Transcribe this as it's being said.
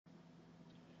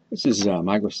This is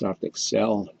Microsoft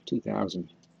Excel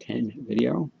 2010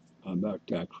 video about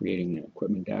creating an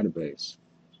equipment database.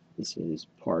 This is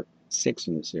part 6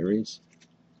 in the series,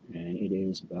 and it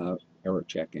is about error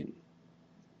checking.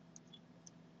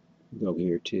 Go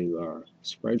here to our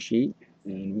spreadsheet,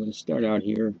 and we're going to start out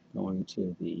here going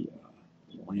to the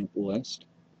lamp list.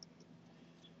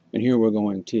 And here we're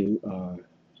going to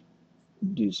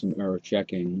do some error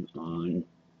checking on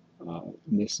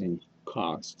missing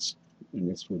costs. And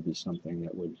this would be something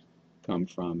that would come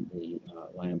from the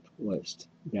lamp list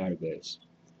database.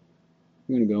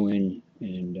 I'm going to go in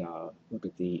and look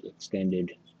at the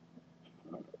extended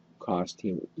cost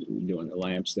here. We're doing the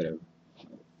lamps that are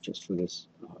just for this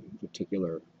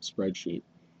particular spreadsheet.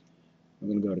 I'm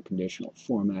going to go to conditional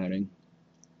formatting,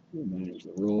 manage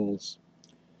the rules,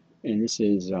 and this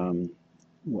is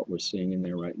what we're seeing in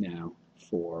there right now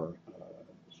for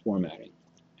formatting.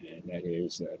 And that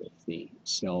is that if the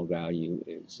cell value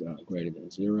is greater than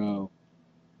 0,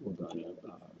 we're going to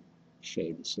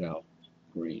shade the cell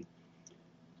green.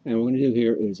 And what we're going to do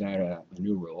here is add a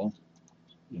new rule.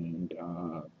 And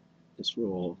this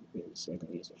rule is I'm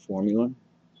going to use a formula.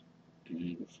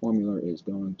 And the formula is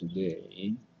going to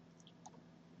be,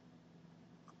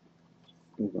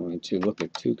 we're going to look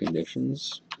at two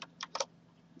conditions.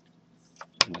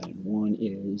 And one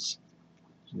is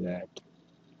that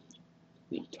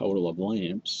the total of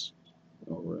lamps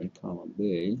over in column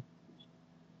B,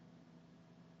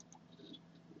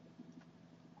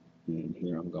 and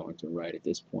here I'm going to write at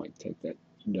this point, take that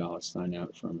 $sign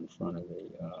out from in front of the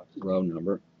row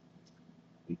number,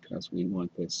 because we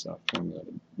want this formula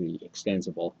to be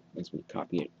extensible as we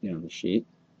copy it down the sheet.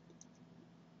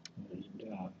 And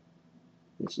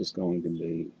this is going to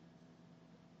be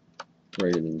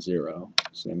greater than 0,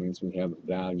 so that means we have a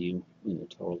value in the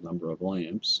total number of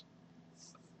lamps.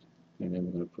 And then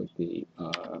we're going to put the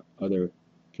other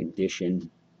condition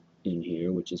in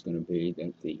here, which is going to be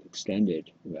that the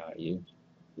extended value,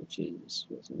 which is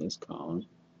what's in this column,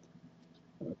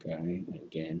 okay, and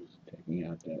again, taking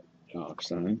out that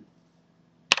 $sign.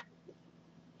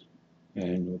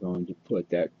 And we're going to put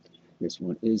that this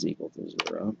one is equal to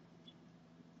 0,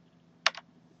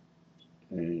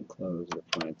 and close the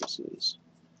parentheses.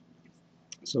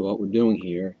 So what we're doing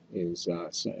here is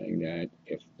saying that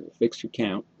if the fixture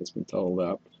count has been totaled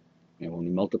up, and when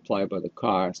we multiply by the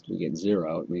cost, we get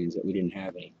 0, it means that we didn't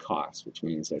have any cost, which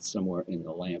means that somewhere in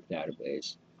the LAMP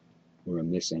database, we're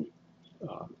missing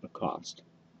a cost.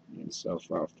 And so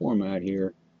for our format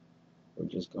here, we're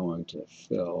just going to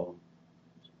fill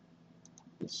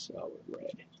this cell with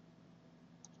red.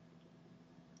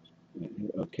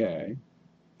 And, okay.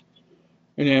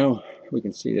 And now we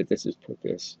can see that this has put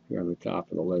this here on the top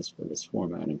of the list for this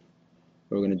formatting.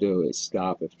 What we're going to do is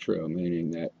stop if true, meaning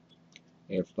that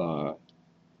if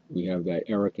we have that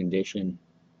error condition,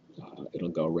 it'll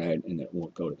go red and then it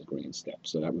won't go to the green step.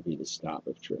 So that would be the stop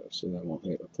if true. So then we'll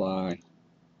hit apply.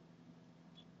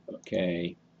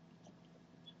 Okay.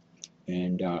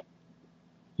 And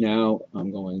now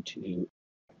I'm going to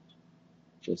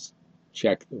just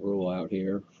check the rule out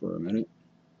here for a minute,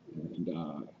 and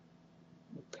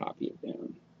we'll copy it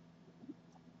down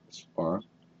this far.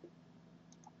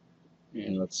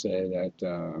 And let's say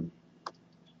that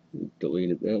we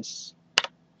deleted this.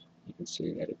 You can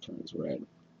see that it turns red.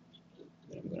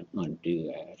 And I'm going to undo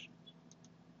that.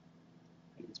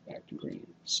 And it's back to green.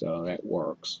 So that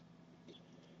works.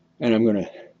 And I'm going to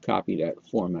copy that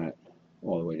format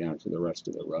all the way down to the rest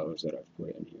of the rows that I've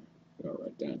put in here. Go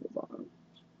right down to the bottom.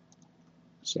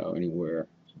 So anywhere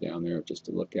down there, just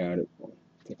to look at it, we'll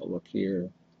take a look here,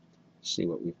 see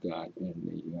what we've got in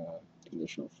the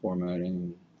conditional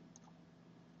formatting.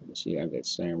 You can see I have that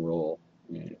same rule,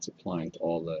 and it's applying to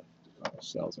all the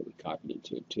cells that we copied it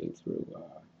to 2 through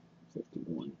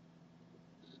 51.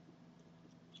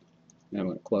 Now I'm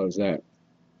going to close that.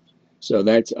 So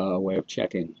that's a way of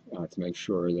checking to make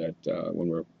sure that when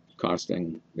we're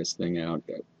costing this thing out,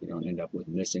 that we don't end up with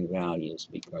missing values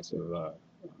because of a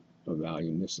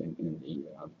value missing in the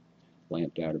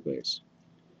LAMP database.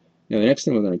 Now the next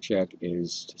thing we're going to check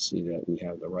is to see that we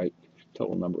have the right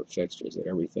total number of fixtures, that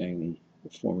everything, the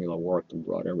formula worked and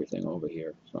brought everything over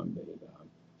here from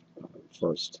the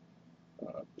first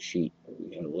sheet.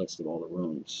 We had a list of all the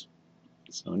rooms.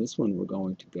 So on this one we're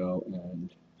going to go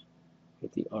and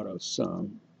hit the auto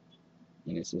sum,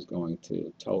 and this is going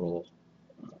to total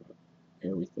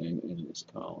everything in this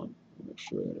column. Make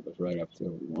sure that it goes right up to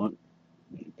where we want,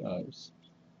 and it does.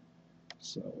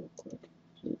 So we'll click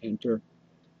enter,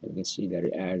 and you can see that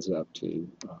it adds up to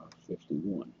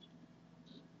 51.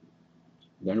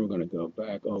 Then we're going to go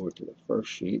back over to the first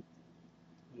sheet,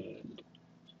 and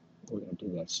we're going to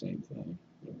do that same thing.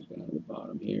 We'll go down to the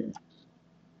bottom here.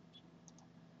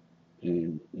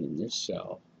 And in this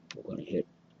cell, we're going to hit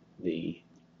the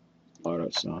auto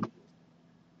sum.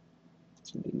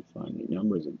 So I didn't find any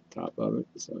numbers at the top of it,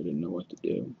 so I didn't know what to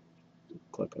do.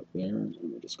 Click up there, and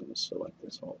we're just going to select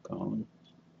this whole column.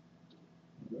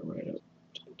 Go right up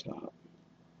to the top.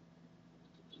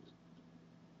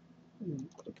 And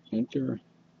click enter,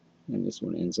 and this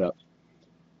one ends up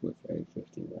with a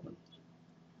 51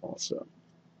 also.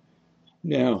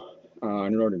 Now,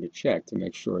 in order to check to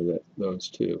make sure that those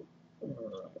two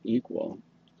are equal,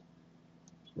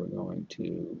 we're going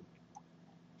to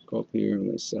go up here and we're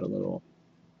going to set a little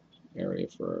area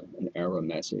for an error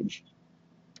message.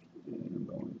 And I'm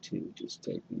going to just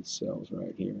take these cells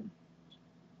right here,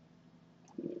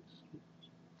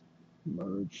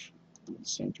 merge and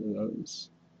center those,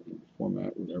 and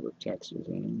format whatever text is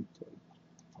in them to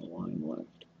align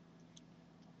left.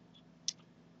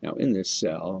 Now in this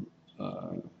cell,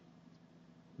 I'm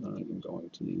going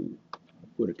to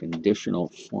put a conditional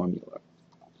formula.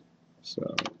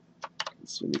 So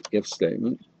it's the if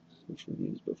statement, which we've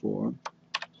used before.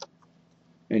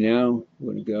 And now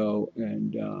we're going to go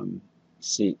and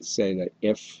say that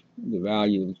if the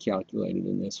value we calculated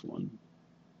in this one,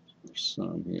 or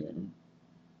sum here,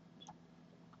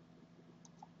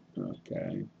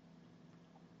 okay,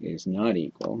 is not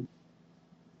equal,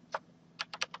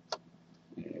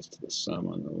 as to the sum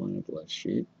on the lamp list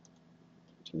sheet,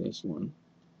 to this one,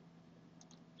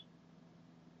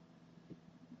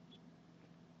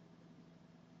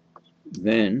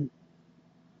 then,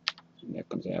 and that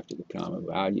comes after the comma,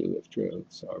 value if true,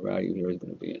 so our value here is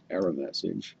going to be an error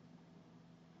message.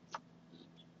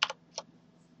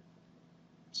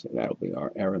 So that'll be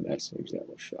our error message that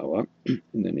will show up. And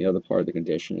then the other part of the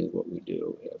condition is what we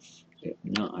do if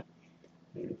not.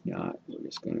 And if not, we're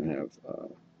just going to have a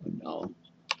null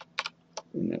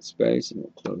in that space, and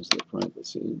we'll close the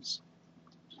parentheses.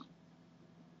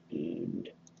 And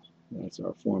that's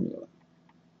our formula.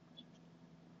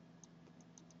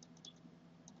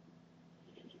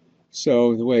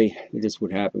 So the way this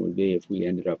would happen would be if we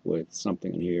ended up with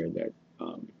something in here that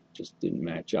just didn't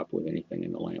match up with anything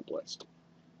in the lamp list.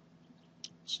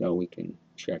 So we can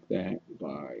check that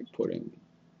by putting,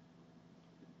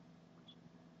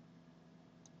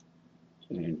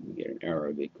 and we get an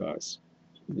error because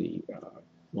the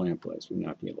lamp list would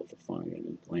not be able to find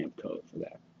any lamp code for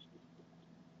that.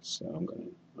 So I'm going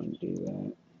to undo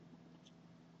that.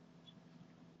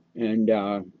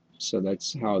 And so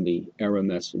that's how the error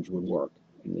message would work.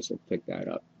 And this will pick that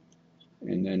up.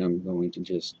 And then I'm going to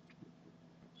just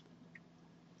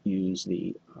use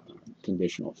the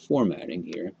conditional formatting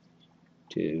here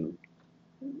to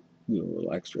do a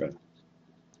little extra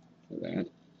for that.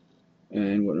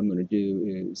 And what I'm going to do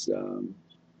is,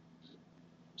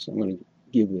 so I'm going to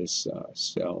give this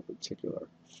cell a particular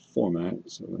format.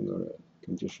 So I'm going to go to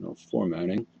conditional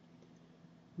formatting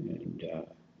and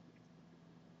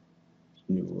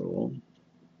new rule.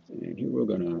 And here we're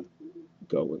going to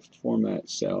go with format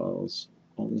cells,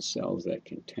 only cells that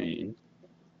contain.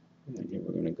 And here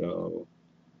we're going to go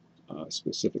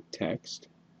specific text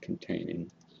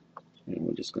containing, and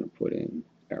we're just going to put in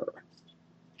error.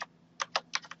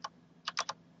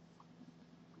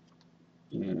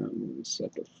 And I'm going to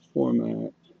set the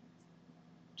format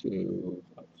to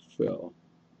fill.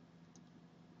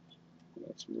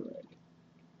 That's red.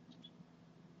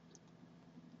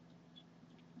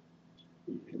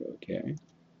 And hit OK.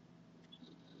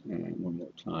 And one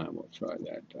more time, we'll try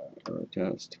that error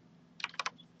test.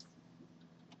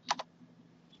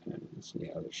 And see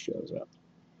how this shows up.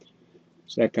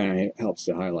 So that kind of helps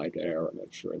to highlight that error,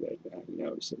 make sure that you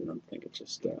notice that we don't think it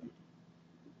just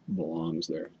belongs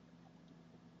there.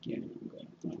 Again, I'm going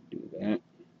to undo that.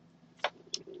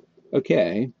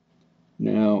 Okay,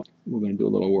 now we're going to do a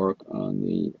little work on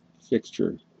the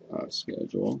fixture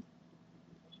schedule.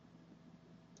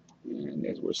 And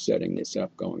as we're setting this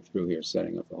up, going through here,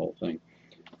 setting up the whole thing,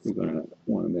 we're going to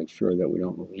want to make sure that we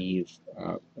don't leave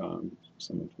out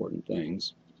some important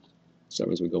things. So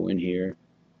as we go in here,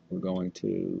 we're going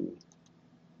to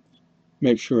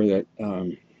make sure that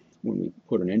when we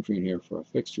put an entry in here for a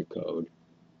fixture code,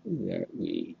 that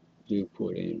we do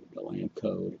put in the lamp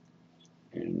code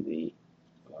and the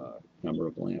number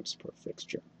of lamps per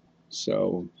fixture.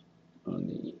 So on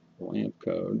the lamp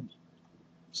code,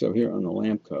 so here on the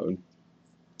lamp code,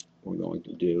 we're going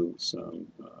to do some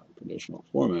conditional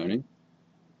formatting.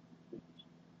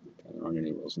 Okay, there aren't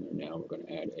any rules in there now. We're going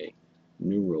to add a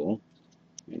new rule,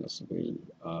 and this will be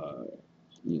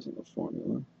using a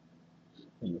formula.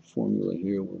 And the formula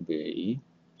here will be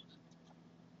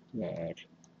that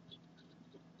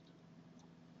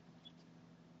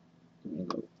I'm going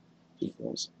to go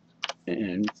equals,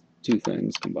 and two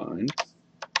things combined.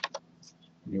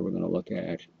 Here we're going to look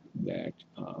at that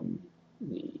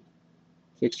the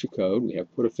fixture code. We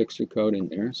have put a fixture code in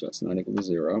there, so it's not equal to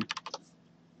 0.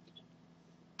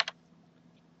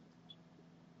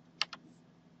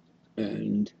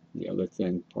 And the other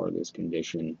thing, part of this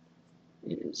condition,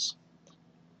 is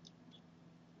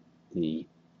the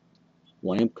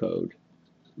lamp code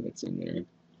that's in there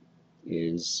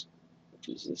is, which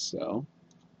is this cell,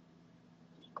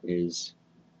 is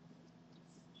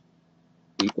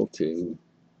equal to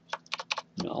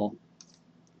null.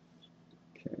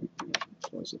 Okay,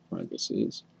 close the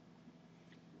parentheses.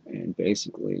 And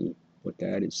basically, what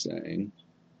that is saying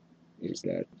is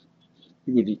that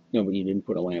you didn't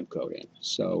put a lamp code in.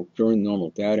 So during normal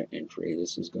data entry,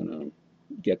 this is going to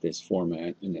get this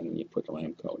format, and then when you put the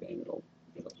lamp code in, it'll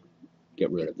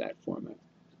get rid of that format.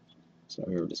 So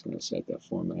here we're just going to set that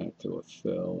format to a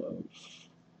fill of,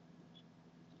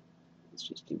 let's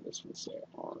just do this with, say,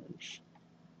 orange.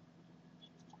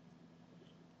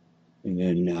 And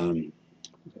then,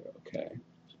 okay.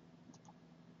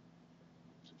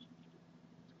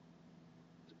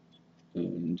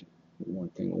 And one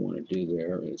thing we want to do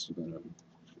there is we're going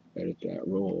to edit that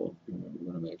rule, and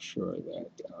we're going to make sure that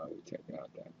we take out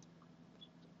that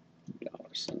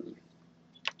 $sign.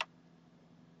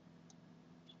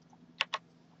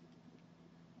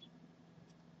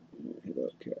 Hit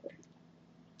OK.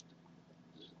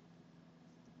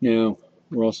 Now,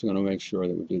 we're also going to make sure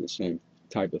that we do the same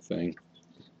type of thing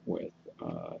with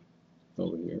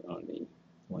over here on the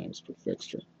lamps per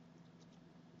fixture.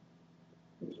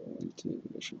 We go into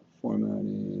conditional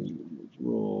formatting,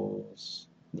 rules,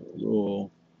 no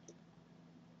rule.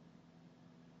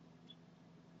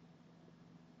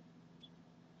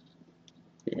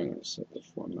 Here I'm going to set the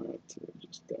format to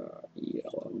just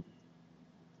yellow.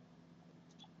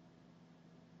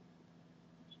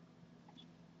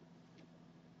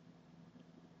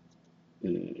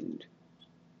 And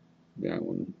that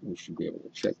one we should be able to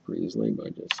check pretty easily by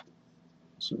just,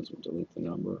 as soon as we delete the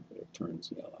number, it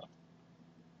turns yellow.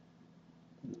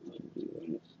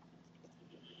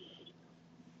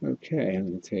 Okay, I'm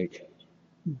going to take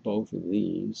both of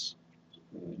these,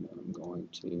 and I'm going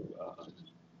to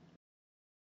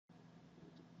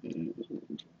and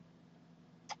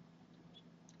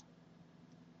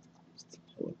just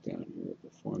look down here at the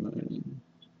formatting,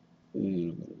 and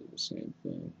I'm going to do the same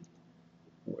thing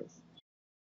with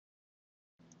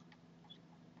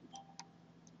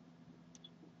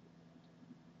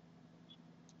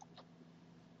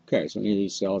okay, so any of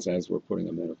these cells, as we're putting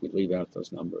them in, if we leave out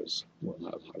those numbers, we'll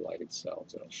have highlighted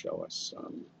cells that'll show us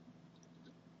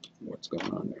what's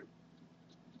going on there.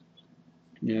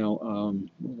 Now,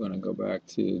 we're going to go back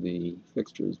to the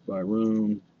fixtures by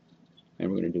room, and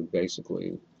we're going to do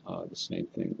basically the same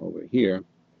thing over here.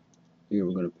 Here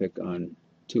we're going to pick on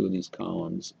two of these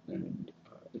columns, and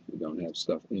if we don't have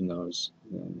stuff in those,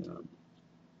 then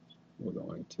we're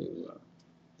going to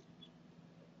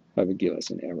have it give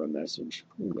us an error message.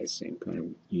 The same kind of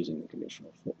using the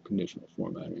conditional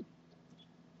formatting.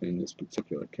 In this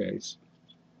particular case,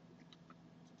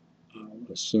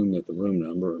 we'll assume that the room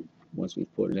number, once we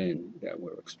put it in, that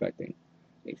we're expecting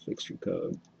a fixture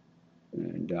code.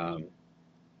 And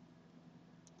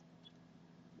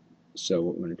so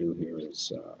what we're going to do here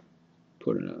is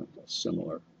put in a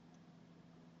similar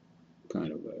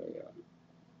kind of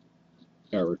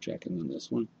a error checking on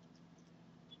this one.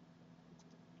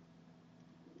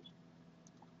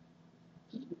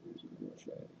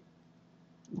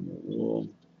 With a rule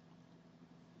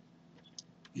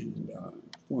and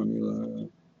formula.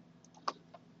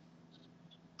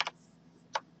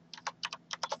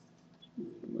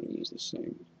 I'm going to use the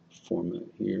same format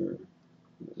here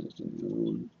as the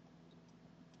known.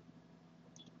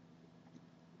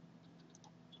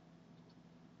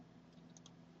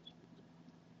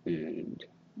 And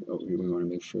over here we want to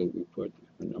make sure that we put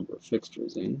a number of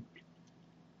fixtures in.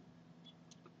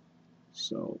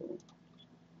 So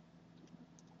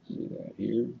do that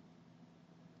here.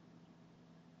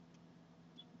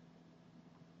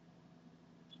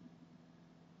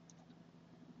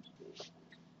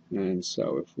 And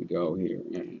so if we go here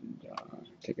and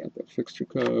take out the fixture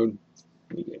code,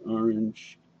 we get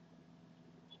orange.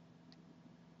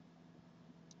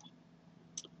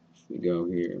 If we go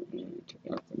here and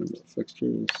take out the number of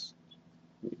fixtures,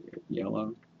 we get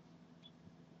yellow.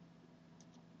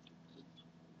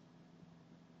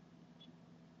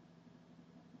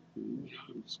 And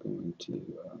I'm just going to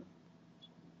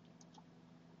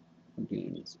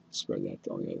again spread that to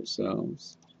all the other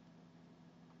cells.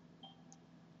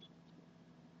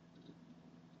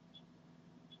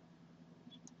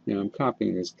 Now I'm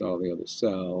copying this to all the other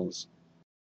cells.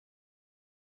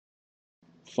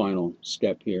 Final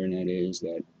step here, and that is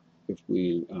that if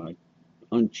we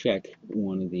uncheck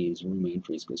one of these room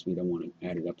entries because we don't want to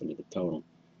add it up into the total,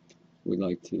 we'd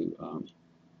like to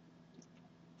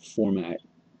format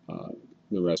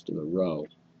the rest of the row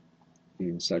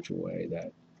in such a way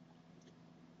that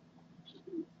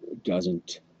it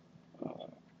doesn't,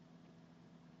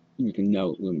 we can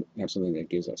note, we have something that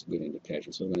gives us a good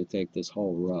indication. So we're going to take this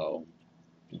whole row,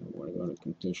 and we're going to go to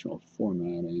conditional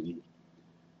formatting,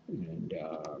 and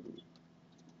you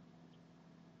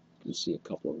can see a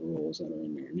couple of rules that are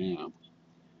in there now.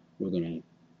 We're going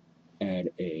to add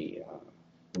a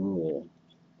rule,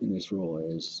 and this rule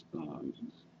is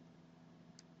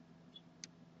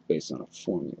based on a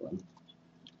formula.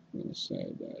 I'm going to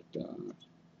say that,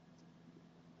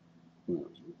 well,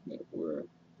 that we're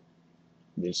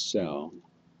this cell.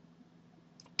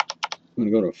 I'm going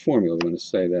to go to a formula. I'm going to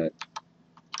say that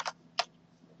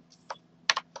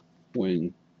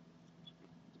when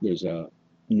there's a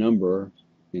number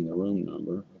in the room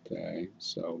number, okay,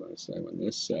 so I'm going to say when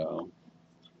this cell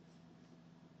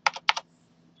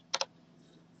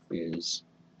is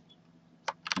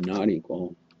not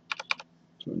equal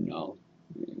to a null,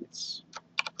 it's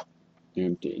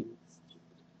empty,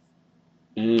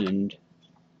 and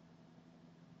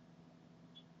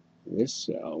this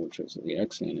cell, which has the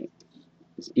X in it,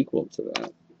 is equal to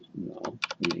that null,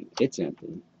 meaning it's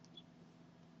empty,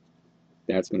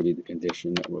 that's going to be the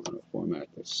condition that we're going to format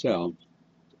this cell,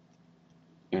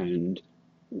 and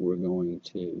we're going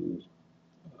to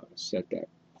set that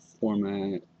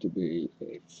format to be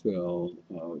a fill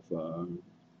of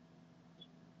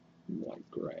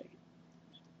light gray.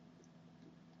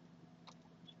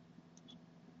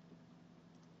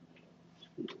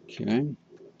 Okay,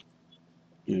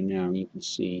 and now you can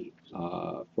see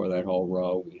for that whole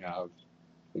row we have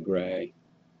the gray,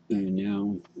 and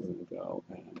now we're going to go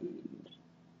and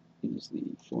use the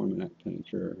format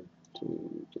painter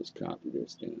to just copy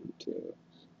this down to,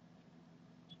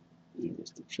 and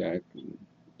just to check and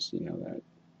see how that,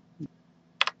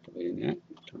 deleting that,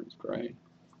 turns gray.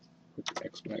 Put the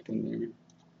X back in there,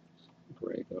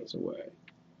 gray goes away.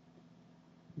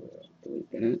 We'll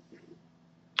delete that.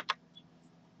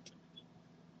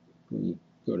 We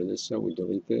go to this cell, we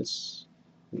delete this,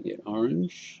 we get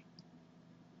orange,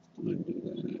 undo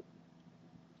that.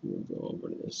 We'll go over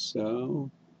to this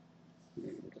cell,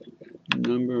 and delete that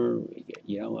number, we get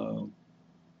yellow,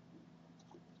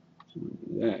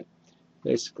 undo that.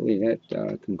 Basically,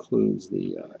 that concludes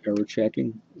the error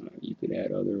checking. You could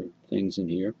add other things in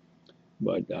here,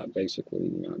 but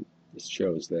basically this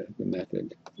shows the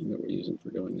method that we're using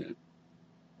for doing that.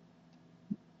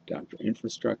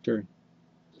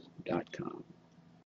 drinfrastructure.com